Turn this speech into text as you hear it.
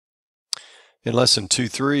In lesson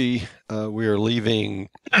 2.3, we are leaving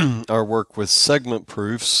our work with segment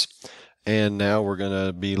proofs, and now we're going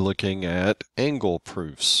to be looking at angle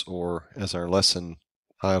proofs, or as our lesson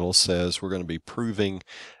title says, we're going to be proving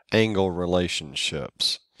angle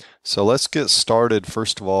relationships. So let's get started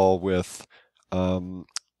first of all with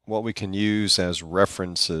what we can use as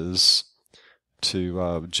references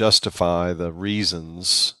to justify the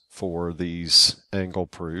reasons for these angle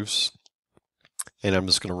proofs. And I'm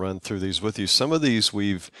just going to run through these with you. Some of these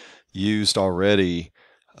we've used already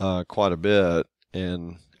quite a bit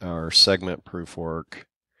in our segment proof work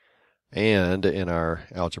and in our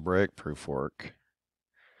algebraic proof work.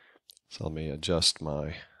 So let me adjust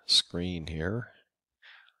my screen here.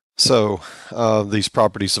 So these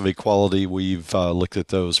properties of equality, we've looked at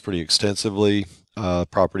those pretty extensively.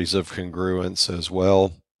 Properties of congruence as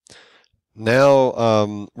well.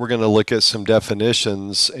 Now we're going to look at some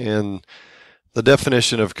definitions, and the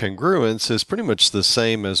definition of congruence is pretty much the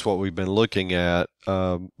same as what we've been looking at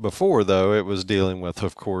before, though it was dealing with,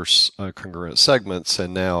 of course, congruent segments,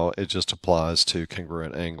 and now it just applies to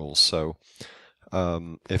congruent angles. So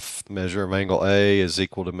if measure of angle A is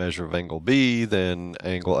equal to measure of angle B, then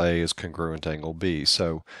angle A is congruent to angle B.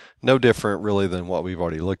 So no different really than what we've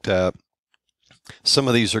already looked at. Some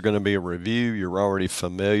of these are going to be a review. You're already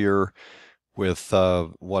familiar with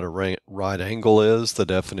what a right angle is, the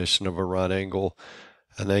definition of a right angle.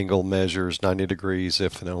 An angle measures 90 degrees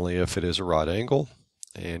if and only if it is a right angle.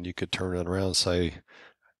 And you could turn it around and say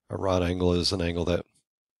a right angle is an angle that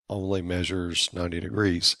only measures 90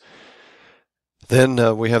 degrees.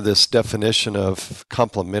 Then we have this definition of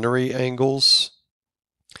complementary angles.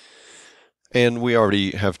 And we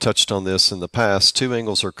already have touched on this in the past. Two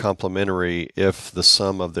angles are complementary if the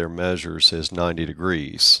sum of their measures is 90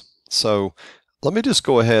 degrees. So let me just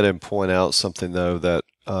go ahead and point out something, though, that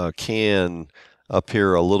can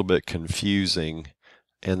appear a little bit confusing,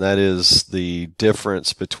 and that is the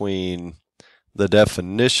difference between the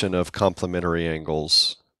definition of complementary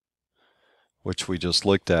angles, which we just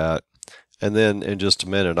looked at, and then in just a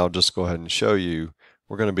minute I'll just go ahead and show you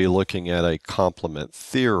we're going to be looking at a complement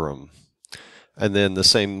theorem. And then the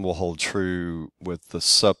same will hold true with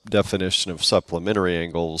the definition of supplementary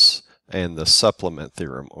angles and the supplement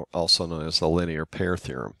theorem, or also known as the linear pair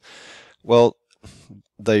theorem. Well,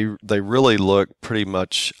 they really look pretty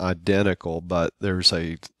much identical, but there's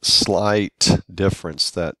a slight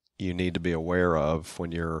difference that you need to be aware of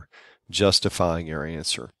when you're justifying your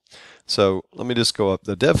answer. So let me just go up.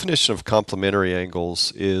 The definition of complementary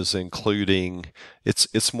angles is including,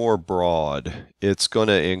 it's more broad. It's going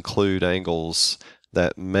to include angles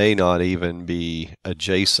that may not even be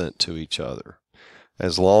adjacent to each other.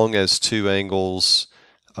 As long as two angles,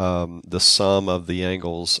 the sum of the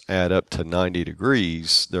angles add up to 90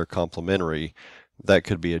 degrees, they're complementary. That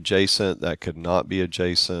could be adjacent, that could not be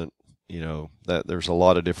adjacent. That there's a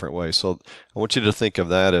lot of different ways. So I want you to think of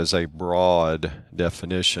that as a broad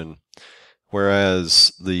definition,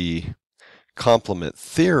 whereas the complement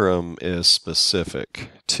theorem is specific.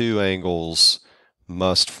 Two angles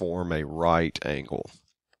must form a right angle.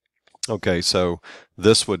 Okay, so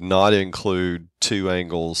this would not include two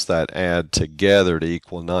angles that add together to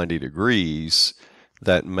equal 90 degrees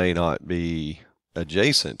that may not be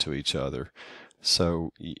adjacent to each other. So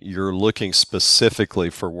you're looking specifically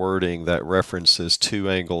for wording that references two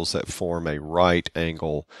angles that form a right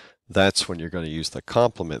angle. That's when you're going to use the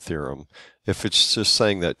complement theorem. If it's just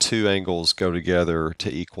saying that two angles go together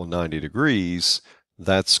to equal 90 degrees,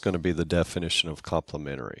 that's going to be the definition of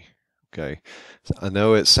complementary. Okay, I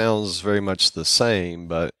know it sounds very much the same,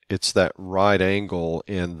 but it's that right angle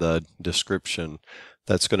in the description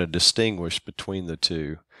that's going to distinguish between the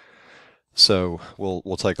two. So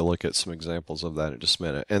we'll take a look at some examples of that in just a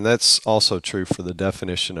minute. And that's also true for the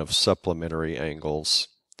definition of supplementary angles.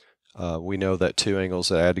 We know that two angles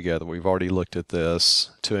that add together, we've already looked at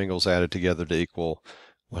this, two angles added together to equal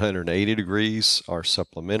 180 degrees are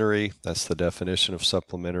supplementary. That's the definition of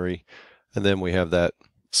supplementary. And then we have that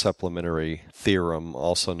supplementary theorem,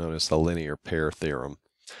 also known as the linear pair theorem.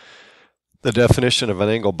 The definition of an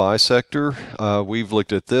angle bisector, we've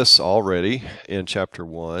looked at this already in chapter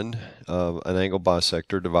 1. An angle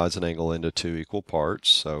bisector divides an angle into two equal parts,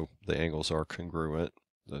 so the angles are congruent,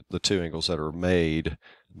 the two angles that are made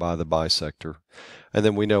by the bisector. And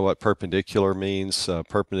then we know what perpendicular means.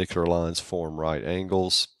 Perpendicular lines form right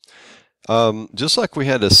angles. Just like we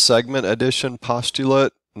had a segment addition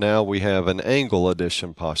postulate, now we have an angle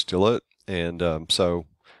addition postulate, and so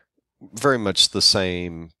very much the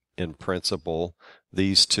same in principle.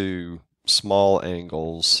 These two small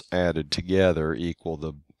angles added together equal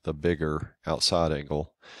the bigger outside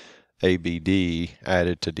angle. ABD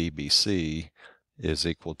added to DBC is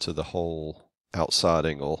equal to the whole outside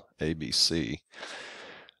angle ABC.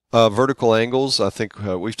 Vertical angles, I think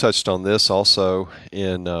we've touched on this also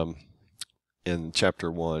in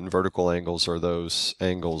Chapter 1. Vertical angles are those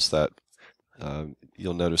angles that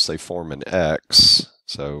you'll notice they form an X.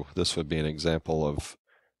 So this would be an example of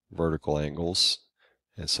vertical angles.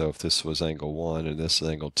 And so if this was angle 1 and this is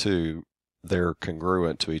angle 2, they're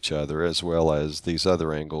congruent to each other, as well as these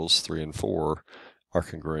other angles, 3 and 4, are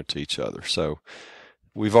congruent to each other. So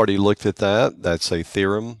we've already looked at that. That's a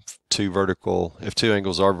theorem. If two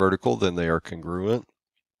angles are vertical, then they are congruent.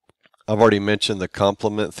 I've already mentioned the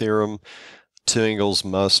complement theorem. Two angles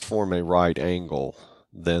must form a right angle,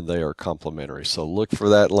 then they are complementary. So look for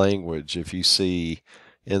that language. If you see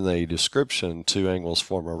in the description two angles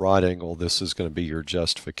form a right angle, this is going to be your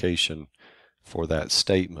justification for that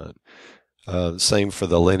statement. Same for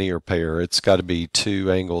the linear pair. It's got to be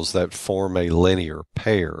two angles that form a linear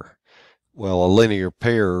pair. Well, a linear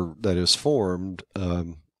pair that is formed,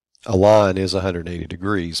 a line is 180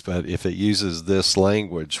 degrees, but if it uses this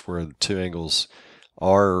language where the two angles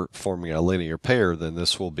are forming a linear pair, then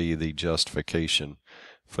this will be the justification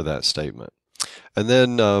for that statement. And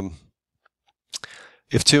then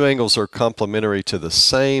if two angles are complementary to the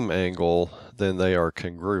same angle, then they are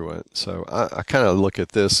congruent. So I kind of look at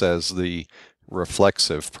this as the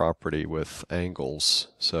reflexive property with angles.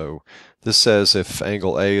 So this says if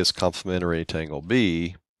angle A is complementary to angle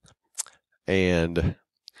B and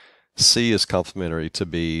C is complementary to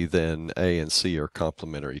B, then A and C are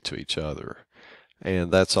complementary to each other.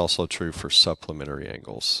 And that's also true for supplementary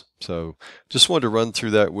angles. So just wanted to run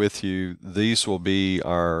through that with you. These will be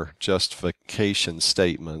our justification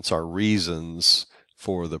statements, our reasons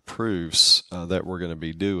for the proofs that we're going to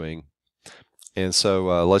be doing. And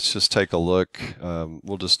so let's just take a look.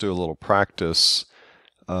 We'll just do a little practice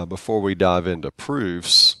before we dive into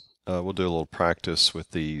proofs. We'll do a little practice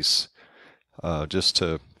with these just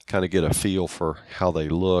to kind of get a feel for how they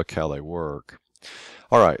look, how they work.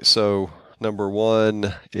 All right, so number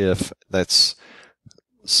one, if that's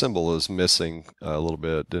symbol is missing a little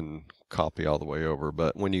bit, didn't copy all the way over,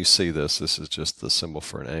 but when you see this, this is just the symbol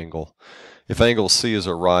for an angle. If angle C is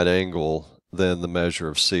a right angle, then the measure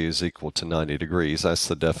of C is equal to 90 degrees. That's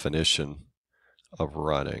the definition of a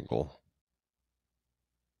right angle.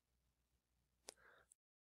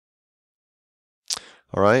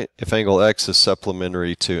 All right, if angle X is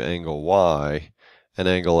supplementary to angle Y, and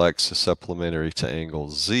angle X is supplementary to angle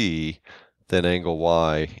Z, then angle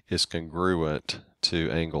Y is congruent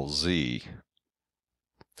to angle Z.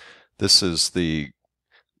 This is the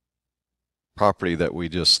property that we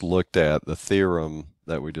just looked at, the theorem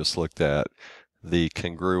that we just looked at, the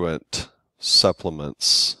congruent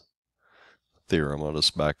supplements theorem. I'll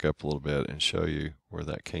just back up a little bit and show you where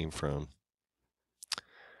that came from.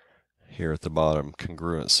 Here at the bottom,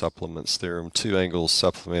 congruent supplements theorem. Two angles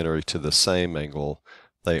supplementary to the same angle,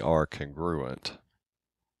 they are congruent.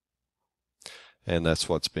 And that's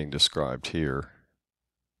what's being described here.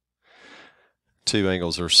 Two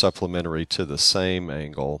angles are supplementary to the same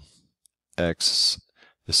angle. X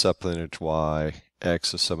is supplementary to Y,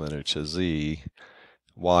 X is supplementary to Z.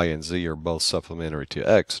 Y and Z are both supplementary to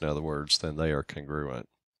X, in other words, then they are congruent.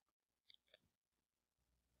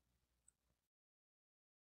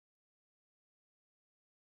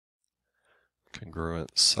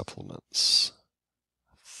 Congruent supplements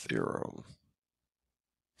theorem.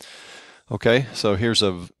 Okay, so here's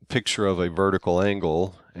a picture of a vertical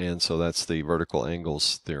angle, and so that's the vertical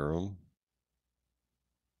angles theorem.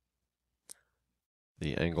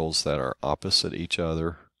 The angles that are opposite each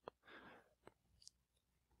other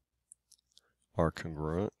are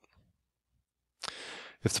congruent.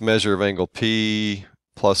 If the measure of angle P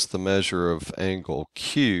plus the measure of angle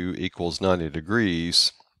Q equals 90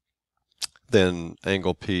 degrees, then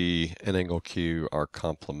angle P and angle Q are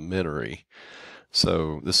complementary.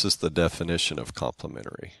 So this is the definition of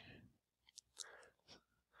complementary.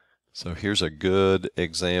 So here's a good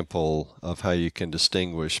example of how you can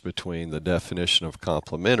distinguish between the definition of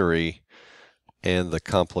complementary and the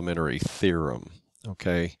complementary theorem.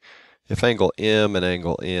 Okay, if angle M and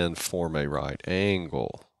angle N form a right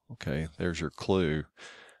angle, okay, there's your clue,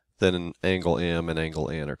 then angle M and angle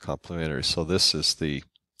N are complementary. So this is the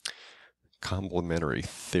complementary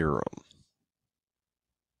theorem.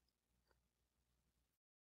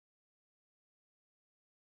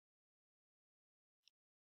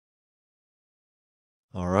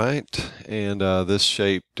 All right, and this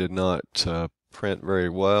shape did not print very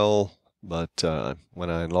well, but when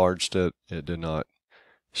I enlarged it, it did not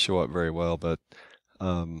show up very well, but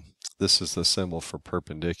this is the symbol for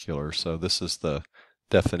perpendicular. So this is the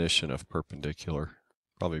definition of perpendicular.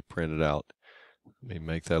 Probably print it out. Let me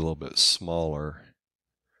make that a little bit smaller.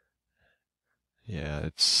 Yeah,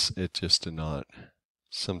 it just did not,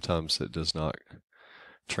 sometimes it does not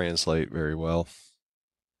translate very well.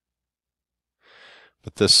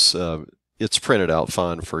 But this, it's printed out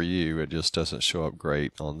fine for you. It just doesn't show up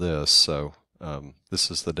great on this. So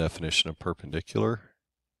this is the definition of perpendicular.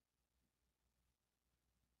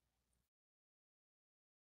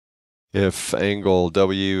 If angle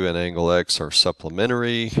W and angle X are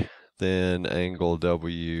supplementary, then angle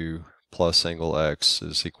W plus angle X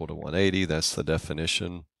is equal to 180. That's the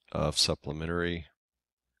definition of supplementary.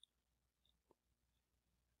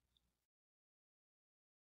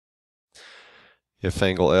 If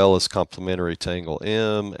angle L is complementary to angle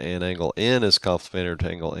M and angle N is complementary to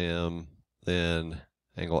angle M, then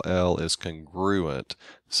angle L is congruent.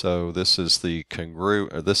 So this is the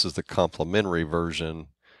complementary version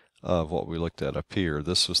of what we looked at up here.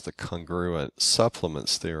 This was the congruent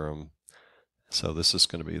supplements theorem. So this is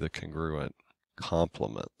going to be the congruent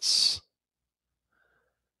complements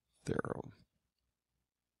theorem.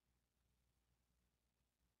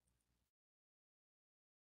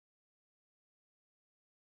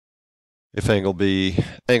 If angle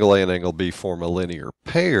A and angle B form a linear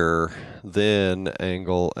pair, then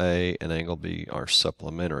angle A and angle B are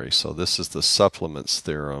supplementary. So this is the supplements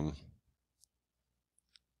theorem.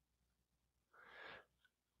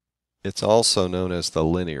 It's also known as the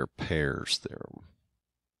linear pairs theorem.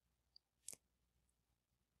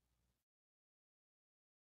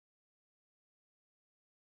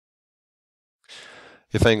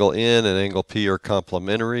 If angle N and angle P are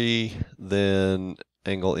complementary, then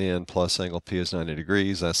angle N plus angle P is 90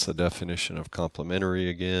 degrees. That's the definition of complementary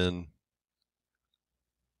again.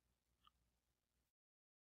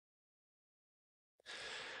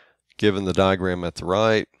 Given the diagram at the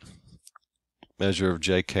right, measure of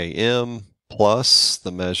JKM plus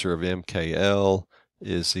the measure of MKL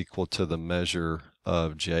is equal to the measure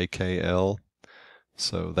of JKL.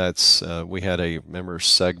 So that's, we had a, remember,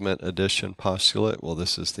 segment addition postulate. Well,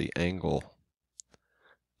 this is the angle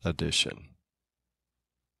addition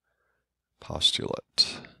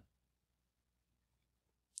postulate.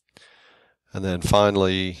 And then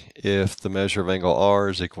finally, if the measure of angle R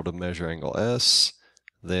is equal to measure angle S,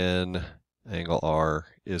 then angle R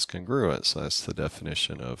is congruent. So that's the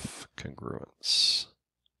definition of congruence.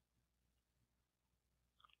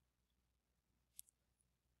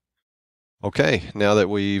 Okay, now that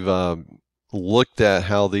we've looked at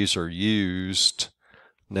how these are used,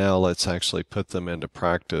 now let's actually put them into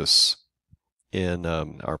practice in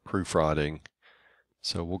our proof writing.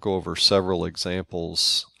 So we'll go over several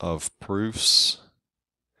examples of proofs.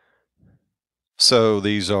 So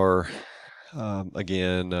these are,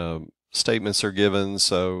 again, statements are given,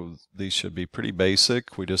 so these should be pretty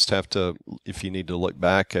basic. We just have to, if you need to look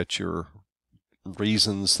back at your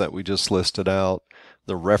reasons that we just listed out,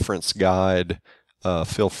 the reference guide,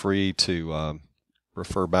 feel free to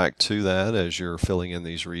refer back to that as you're filling in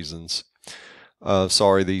these reasons.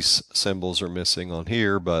 Sorry, these symbols are missing on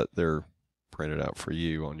here, but they're printed out for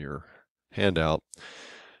you on your handout.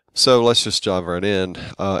 So let's just dive right in.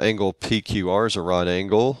 Angle PQR is a right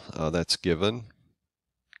angle. That's given.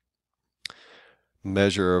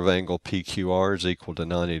 Measure of angle PQR is equal to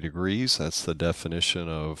 90 degrees. That's the definition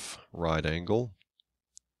of right angle.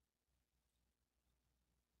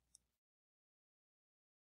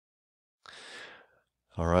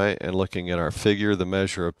 All right, and looking at our figure, the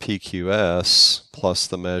measure of PQS plus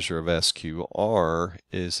the measure of SQR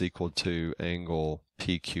is equal to angle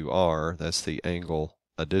PQR. That's the angle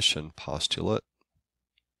addition postulate.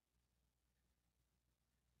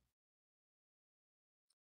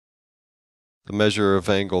 The measure of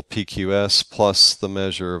angle PQS plus the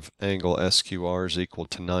measure of angle SQR is equal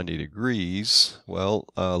to 90 degrees. Well,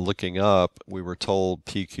 looking up, we were told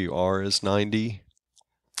PQR is 90,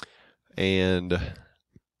 and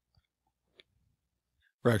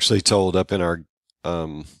we're actually told up in our,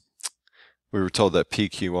 we were told that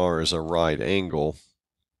PQR is a right angle,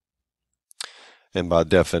 and by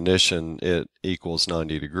definition, it equals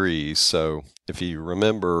 90 degrees. So if you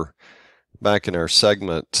remember back in our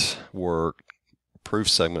segment work, proof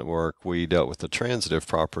segment work, we dealt with the transitive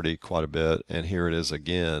property quite a bit, and here it is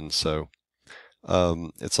again. So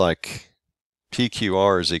it's like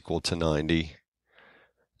PQR is equal to 90.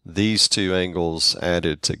 These two angles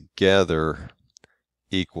added together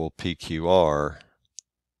equal PQR.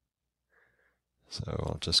 So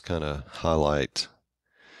I'll just kind of highlight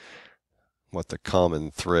what the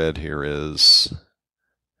common thread here is.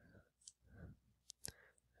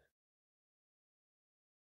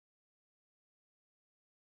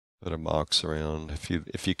 Put a box around.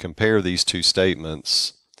 If you compare these two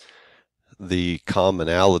statements, the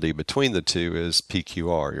commonality between the two is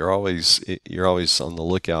PQR. You're always on the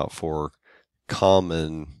lookout for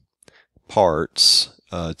common parts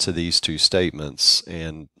to these two statements,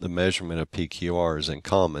 and the measurement of PQR is in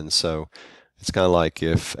common. So it's kind of like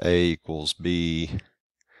if A equals B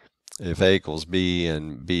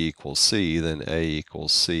and B equals C, then A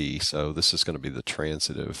equals C. So this is going to be the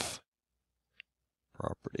transitive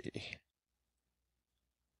property.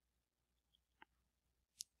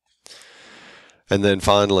 And then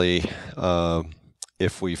finally,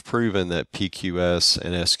 if we've proven that PQS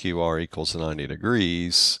and SQR equals 90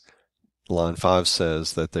 degrees, line 5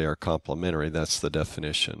 says that they are complementary. That's the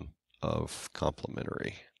definition of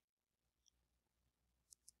complementary.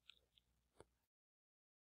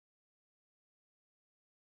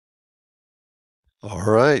 All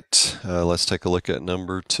right, let's take a look at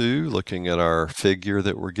number 2, looking at our figure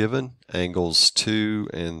that we're given. Angles 2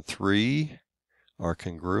 and 3 are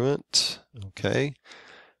congruent, okay?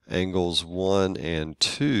 Angles 1 and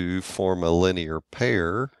 2 form a linear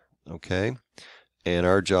pair, okay? And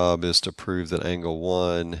our job is to prove that angle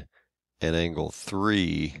 1 and angle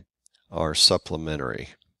 3 are supplementary,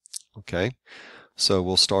 okay? So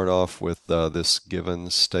we'll start off with this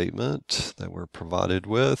given statement that we're provided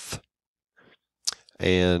with.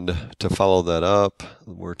 And to follow that up,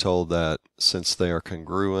 we're told that since they are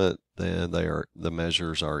congruent, then the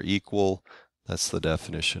measures are equal. That's the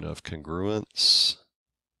definition of congruence.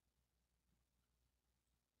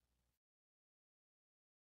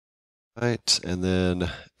 Right, and then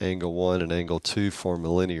angle 1 and angle 2 form a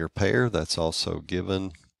linear pair. That's also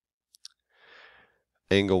given.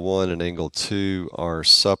 Angle 1 and angle 2 are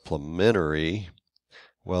supplementary.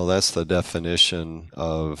 Well, that's the definition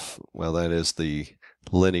of, well, that is the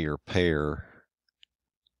linear pair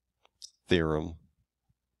theorem.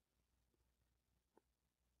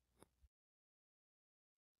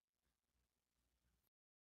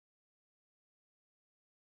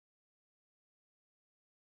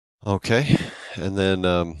 Okay, and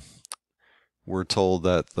then we're told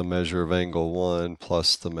that the measure of angle 1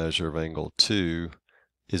 plus the measure of angle 2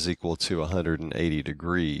 is equal to 180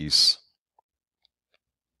 degrees.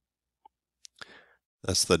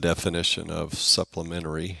 That's the definition of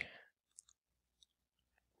supplementary.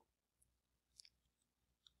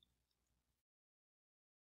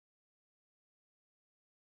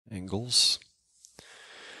 Angles.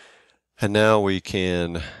 And now we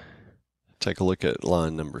can take a look at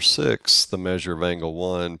line number 6. The measure of angle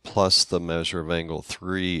 1 plus the measure of angle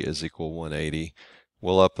 3 is equal 180.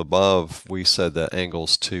 Well, up above, we said that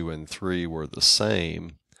angles 2 and 3 were the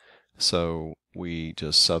same, so we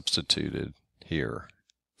just substituted here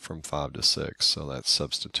from 5 to 6, so that's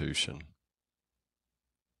substitution.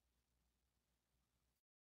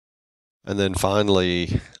 And then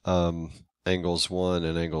finally, angles 1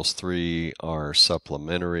 and angles 3 are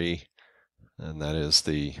supplementary, and that is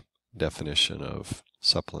the definition of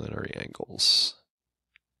supplementary angles.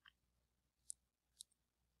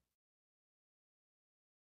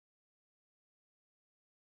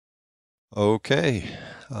 Okay.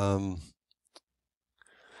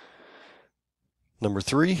 Number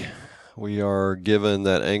 3, we are given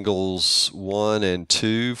that angles 1 and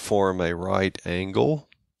 2 form a right angle.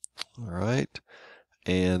 All right.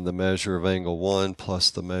 And the measure of angle 1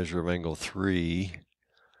 plus the measure of angle 3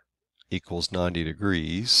 equals 90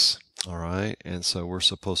 degrees. All right. And so we're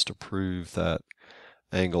supposed to prove that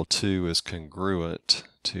angle 2 is congruent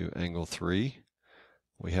to angle 3.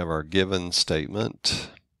 We have our given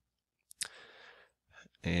statement,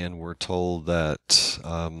 and we're told that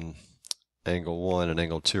angle 1 and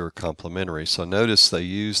angle 2 are complementary. So notice they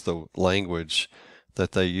use the language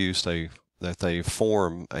that they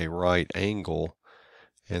form a right angle,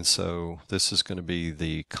 and so this is going to be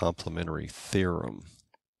the complementary theorem.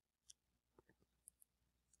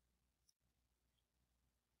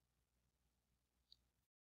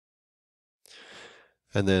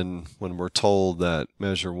 And then when we're told that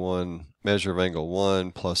measure of angle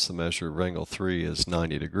 1 plus the measure of angle 3 is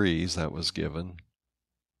 90 degrees, that was given.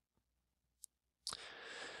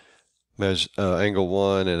 Angle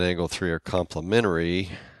 1 and angle 3 are complementary.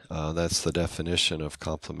 That's the definition of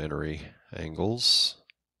complementary angles.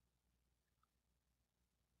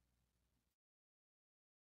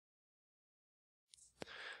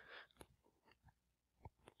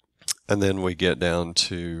 And then we get down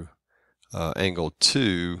to angle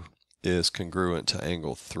 2 is congruent to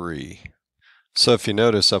angle 3. So if you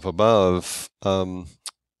notice up above,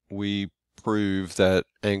 we prove that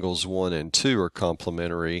angles 1 and 2 are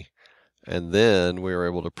complementary, and then we were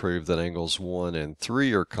able to prove that angles 1 and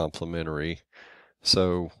 3 are complementary.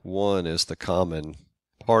 So 1 is the common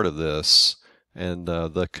part of this, and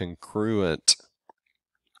the congruent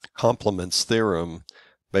complements theorem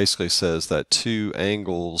basically says that two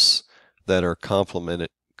angles that are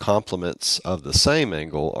complements of the same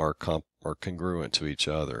angle are congruent to each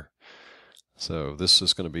other. So this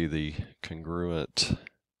is going to be the congruent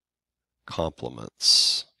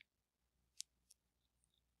complements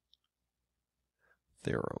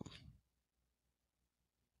theorem.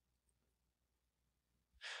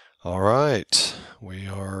 All right, we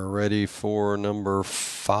are ready for number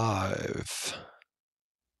 5.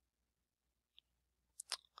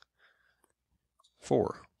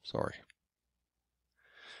 4, sorry.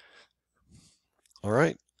 All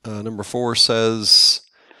right, number 4 says,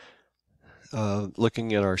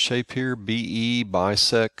 looking at our shape here, BE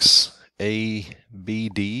bisects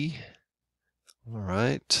ABD. All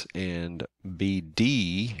right, and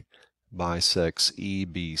BD bisects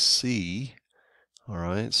EBC. All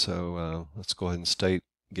right, so let's go ahead and state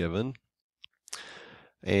given.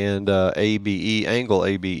 And ABE, angle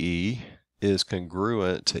ABE is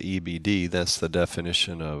congruent to EBD. That's the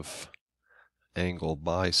definition of angle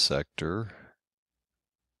bisector.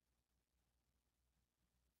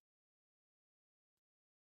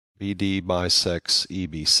 BD bisects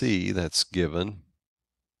EBC, that's given.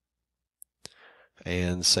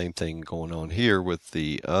 And same thing going on here with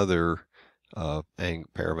the other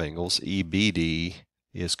pair of angles. EBD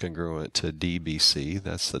is congruent to DBC.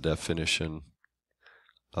 That's the definition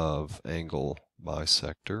of angle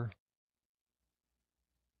bisector.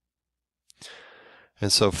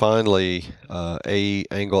 And so finally,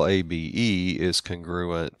 angle ABE is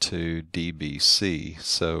congruent to DBC.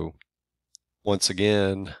 So once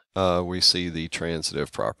again, we see the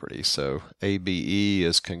transitive property. So ABE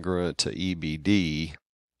is congruent to EBD,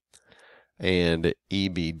 and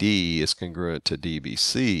EBD is congruent to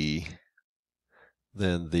DBC.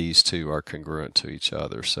 Then these two are congruent to each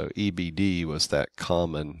other. So EBD was that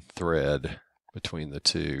common thread between the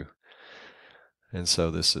two. And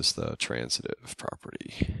so this is the transitive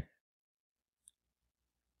property.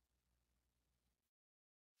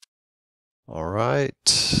 All right,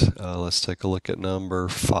 let's take a look at number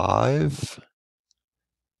 5.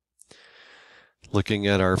 Looking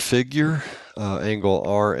at our figure, angle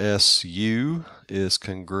RSU is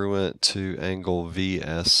congruent to angle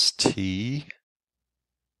VST.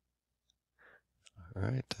 All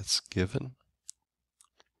right, that's given.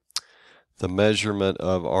 The measurement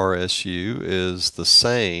of RSU is the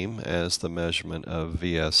same as the measurement of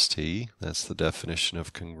VST. That's the definition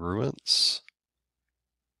of congruence.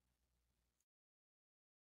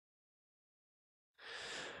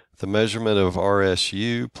 The measurement of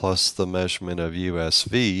RSU plus the measurement of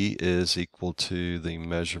USV is equal to the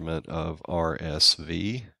measurement of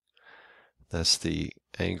RSV. That's the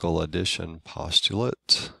angle addition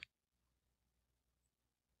postulate.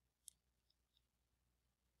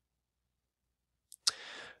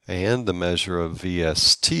 And the measure of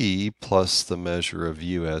VST plus the measure of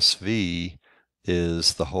USV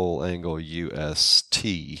is the whole angle UST.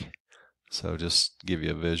 So just to give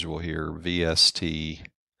you a visual here, VST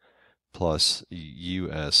plus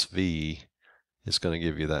USV is going to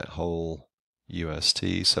give you that whole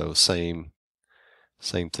UST. So same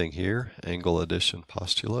thing here, angle addition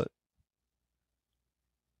postulate.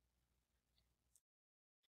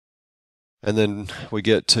 And then we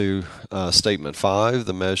get to statement 5,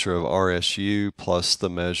 the measure of RSU plus the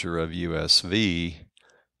measure of USV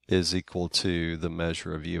is equal to the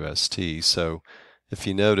measure of UST. So if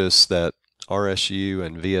you notice that RSU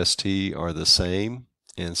and VST are the same,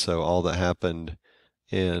 and so all that happened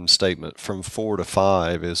in statement from 4 to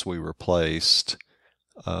 5 is we replaced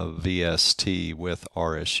VST with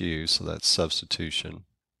RSU, so that's substitution.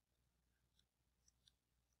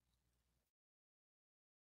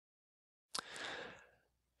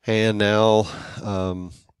 And now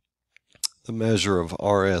the measure of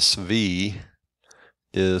RSV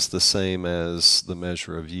is the same as the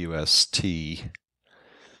measure of UST.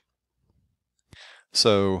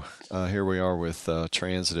 So here we are with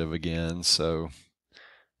transitive again. So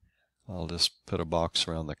I'll just put a box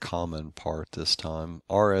around the common part this time.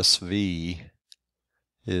 RSV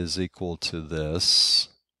is equal to this,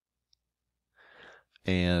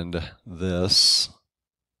 and this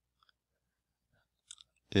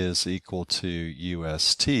is equal to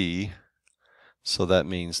UST, so that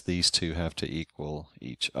means these two have to equal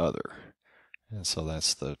each other. And so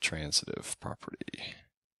that's the transitive property.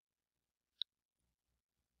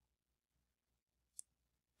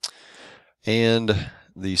 And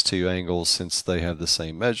these two angles, since they have the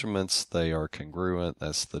same measurements, they are congruent.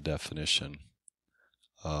 That's the definition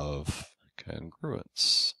of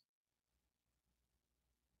congruence.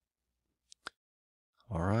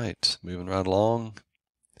 All right, moving right along.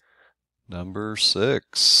 Number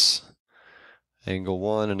 6. Angle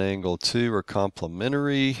 1 and angle 2 are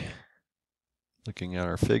complementary. Looking at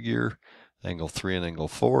our figure, angle 3 and angle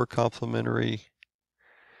 4 are complementary.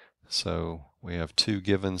 So we have two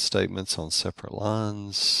given statements on separate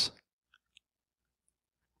lines.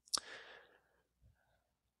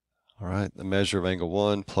 All right, the measure of angle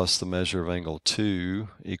 1 plus the measure of angle 2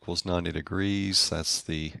 equals 90 degrees. That's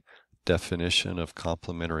the definition of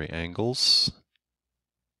complementary angles.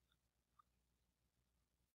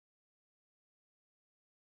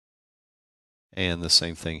 And the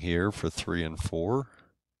same thing here for 3 and 4.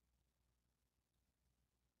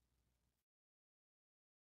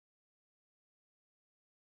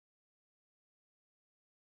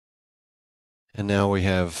 And now we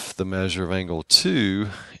have the measure of angle 2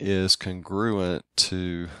 is congruent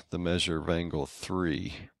to the measure of angle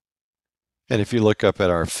 3. And if you look up at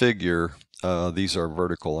our figure, these are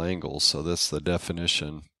vertical angles, so that's the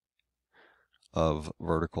definition of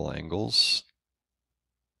vertical angles.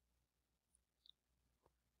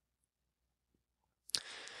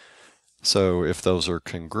 So if those are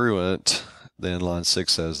congruent, then line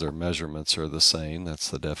 6 says their measurements are the same. That's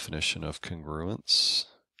the definition of congruence.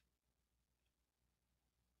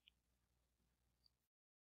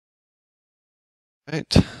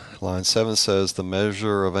 Right. Line 7 says the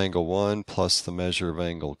measure of angle 1 plus the measure of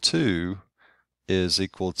angle 2 is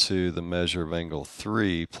equal to the measure of angle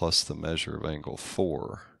 3 plus the measure of angle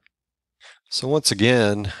 4. So once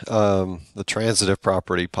again, the transitive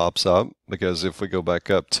property pops up, because if we go back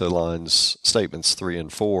up to statements 3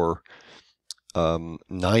 and 4,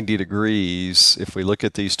 90 degrees, if we look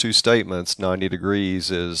at these two statements, 90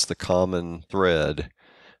 degrees is the common thread.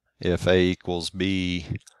 If A equals B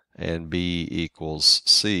and B equals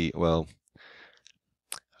C, well,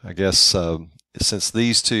 I guess since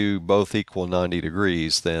these two both equal 90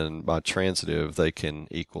 degrees, then by transitive they can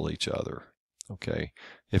equal each other. Okay,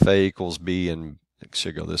 if A equals B and it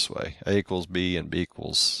should go this way, A equals B and B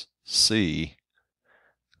equals C,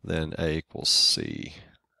 then A equals C.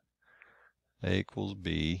 A equals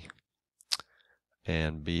B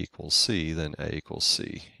and B equals C, then A equals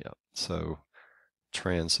C. Yep. So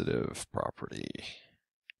transitive property.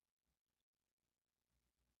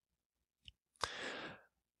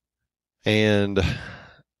 And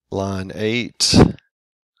line 8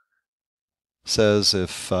 says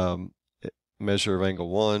if measure of angle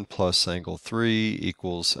 1 plus angle 3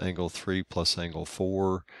 equals angle 3 plus angle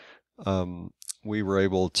 4, we were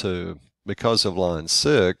able to, because of line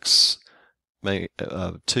 6,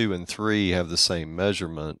 2 and 3 have the same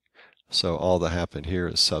measurement, so all that happened here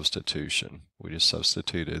is substitution. We just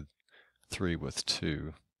substituted 3 with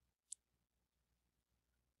 2.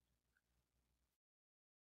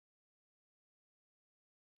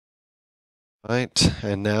 Right,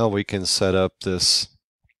 and now we can set up this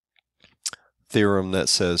theorem that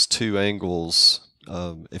says two angles,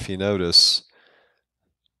 if you notice,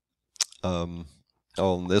 in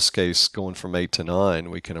this case, going from 8 to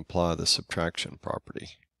 9, we can apply the subtraction property.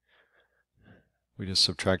 We just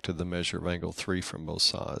subtracted the measure of angle 3 from both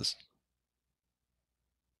sides.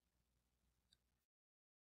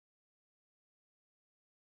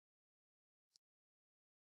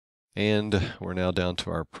 And we're now down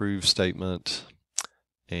to our prove statement,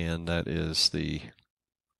 and that is the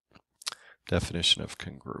definition of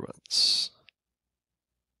congruence.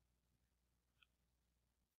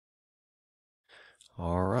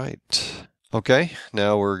 All right. Okay,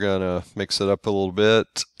 now we're going to mix it up a little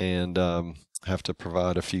bit and have to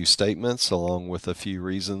provide a few statements along with a few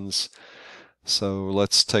reasons. So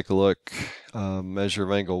let's take a look. Measure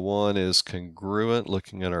of angle 1 is congruent,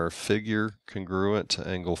 looking at our figure, congruent to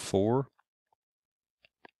angle 4.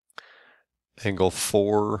 Angle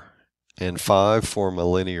 4 and 5 form a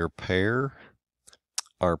linear pair.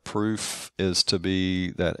 Our proof is to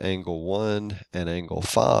be that angle 1 and angle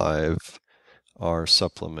 5 are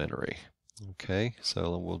supplementary. Okay,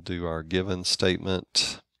 so we'll do our given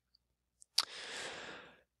statement.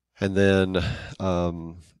 And then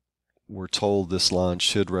we're told this line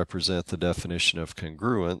should represent the definition of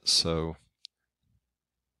congruence, so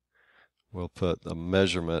we'll put the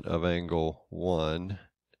measurement of angle 1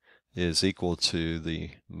 is equal to the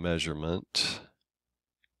measurement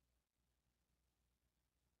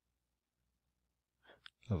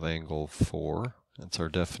of angle 4. That's our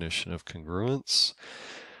definition of congruence.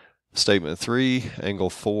 Statement 3, angle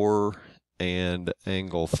 4 and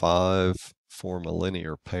angle 5 form a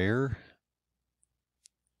linear pair.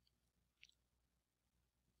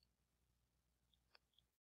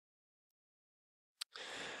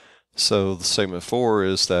 So the statement 4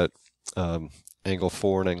 is that angle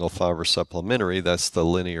 4 and angle 5 are supplementary. That's the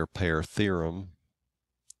linear pair theorem.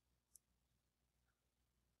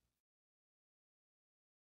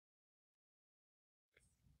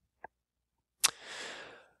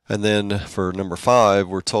 And then for number 5,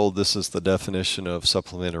 we're told this is the definition of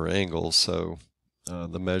supplementary angles. So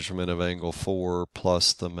the measurement of angle 4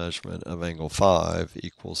 plus the measurement of angle 5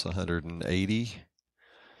 equals 180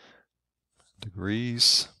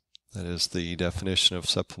 degrees. That is the definition of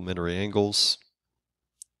supplementary angles.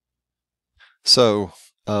 So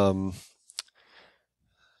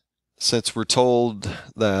since we're told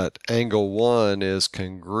that angle 1 is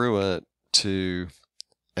congruent to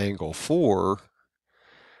angle 4,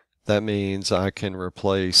 that means I can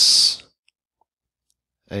replace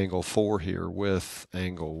angle 4 here with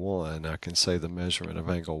angle 1. I can say the measurement of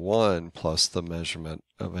angle 1 plus the measurement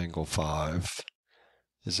of angle 5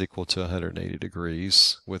 is equal to 180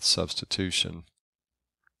 degrees with substitution.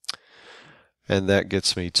 And that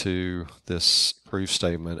gets me to this proof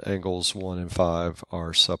statement. Angles 1 and 5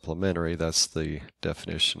 are supplementary. That's the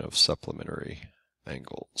definition of supplementary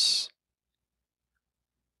angles.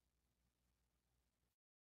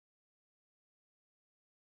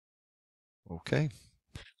 Okay.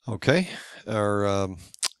 Okay. Our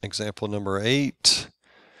example number 8.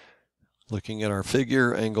 Looking at our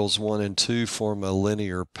figure, angles 1 and 2 form a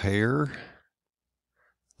linear pair.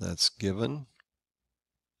 That's given.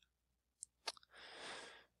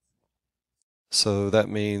 So that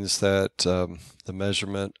means that the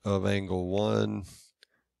measurement of angle 1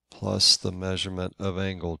 plus the measurement of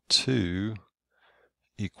angle 2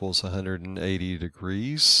 equals 180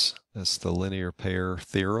 degrees. That's the linear pair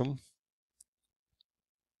theorem.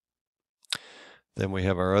 Then we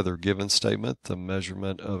have our other given statement. The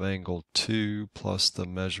measurement of angle 2 plus the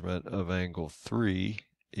measurement of angle 3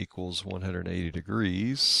 equals 180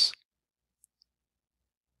 degrees.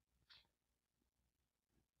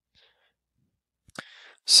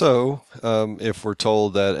 So if we're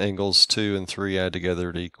told that angles 2 and 3 add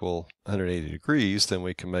together to equal 180 degrees, then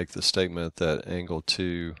we can make the statement that angle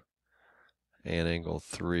 2 and angle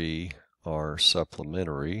 3 are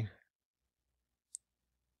supplementary.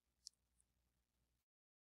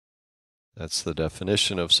 That's the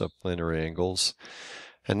definition of supplementary angles.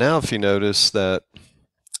 And now if you notice that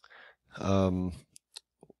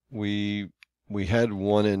we had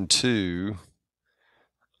 1 and 2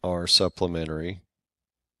 are supplementary,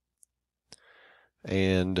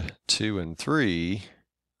 and 2 and 3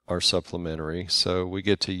 are supplementary, so we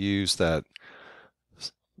get to use that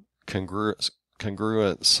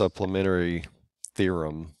congruent supplementary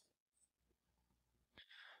theorem.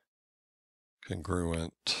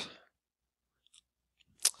 Congruent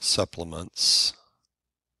supplements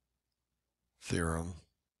theorem,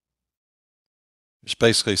 which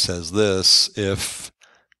basically says this: if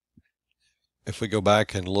we go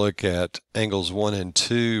back and look at angles 1 and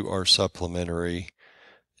 2 are supplementary,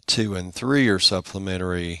 2 and 3 are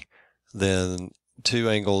supplementary, then two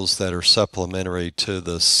angles that are supplementary to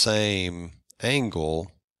the same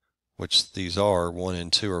angle, which these are, 1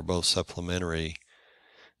 and 2 are both supplementary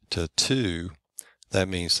to 2, that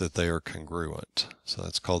means that they are congruent. So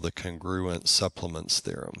that's called the congruent supplements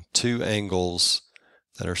theorem. Two angles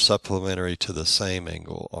that are supplementary to the same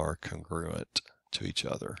angle are congruent to each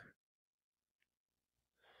other.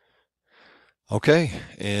 Okay,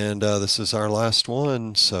 and this is our last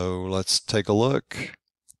one, so let's take a look.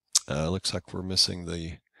 Looks like we're missing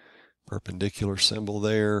the perpendicular symbol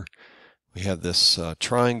there. We have this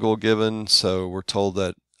triangle given, so we're told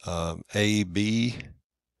that AB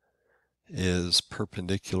is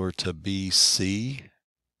perpendicular to BC.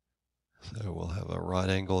 So we'll have a right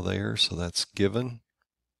angle there, so that's given.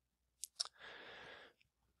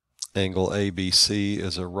 Angle ABC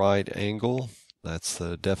is a right angle. That's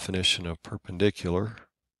the definition of perpendicular.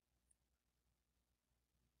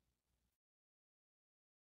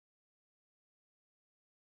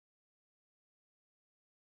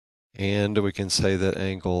 And we can say that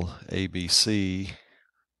angle ABC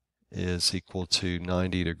is equal to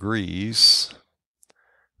 90 degrees.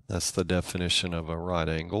 That's the definition of a right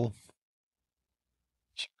angle.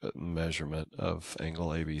 Measurement of angle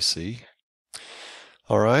ABC.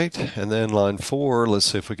 All right, and then line 4, let's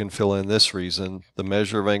see if we can fill in this reason. The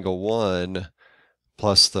measure of angle 1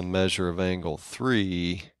 plus the measure of angle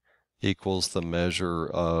 3 equals the measure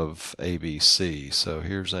of ABC. So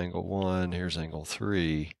here's angle 1, here's angle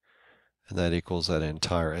 3, and that equals that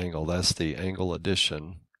entire angle. That's the angle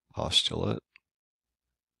addition postulate.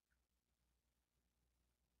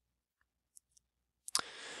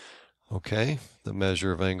 Okay, the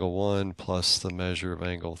measure of angle 1 plus the measure of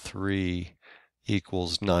angle 3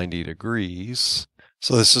 equals 90 degrees.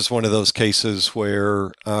 So this is one of those cases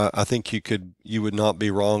where I think you would not be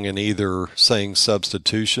wrong in either saying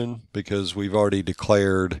substitution, because we've already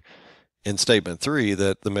declared in statement 3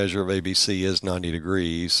 that the measure of ABC is 90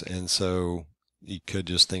 degrees, and so you could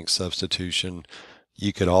just think substitution.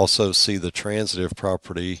 You could also see the transitive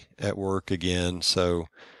property at work again. So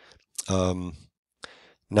 90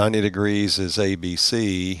 degrees is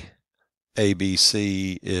ABC.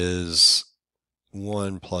 ABC is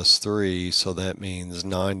 1 plus 3, so that means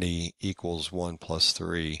 90 equals 1 plus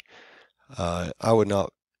 3. I would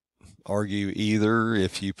not argue either.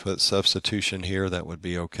 If you put substitution here, that would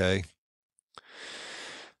be okay.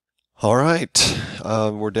 All right,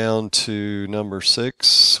 we're down to number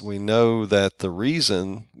 6. We know that the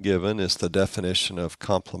reason given is the definition of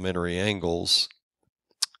complementary angles.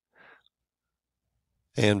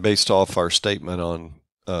 And based off our statement on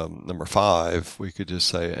number 5, we could just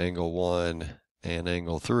say angle 1 and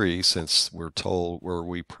angle 3, since we're told where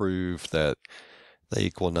we prove that they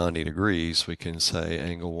equal 90 degrees, we can say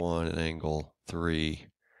angle 1 and angle 3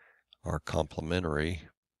 are complementary.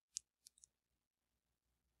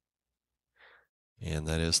 And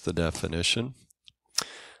that is the definition.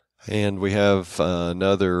 And we have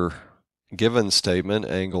another given statement,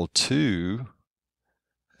 angle 2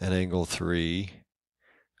 and angle 3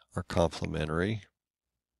 are complementary.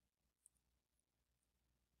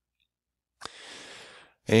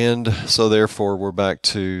 And so therefore we're back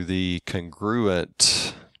to the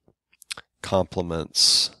congruent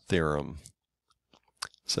complements theorem.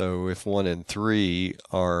 So if 1 and 3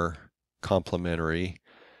 are complementary,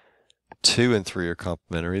 2 and 3 are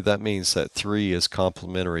complementary, that means that 3 is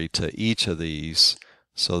complementary to each of these.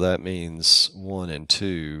 So that means 1 and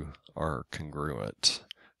 2 are congruent.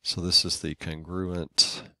 So this is the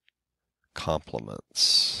congruent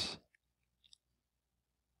complements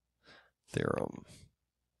theorem.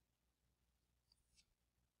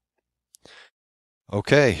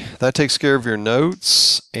 Okay, that takes care of your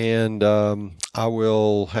notes, and I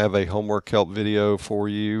will have a homework help video for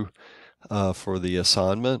you for the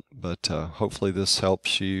assignment, but hopefully this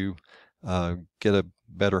helps you get a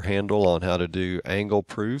better handle on how to do angle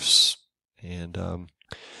proofs, and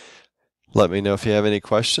let me know if you have any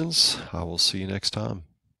questions. I will see you next time.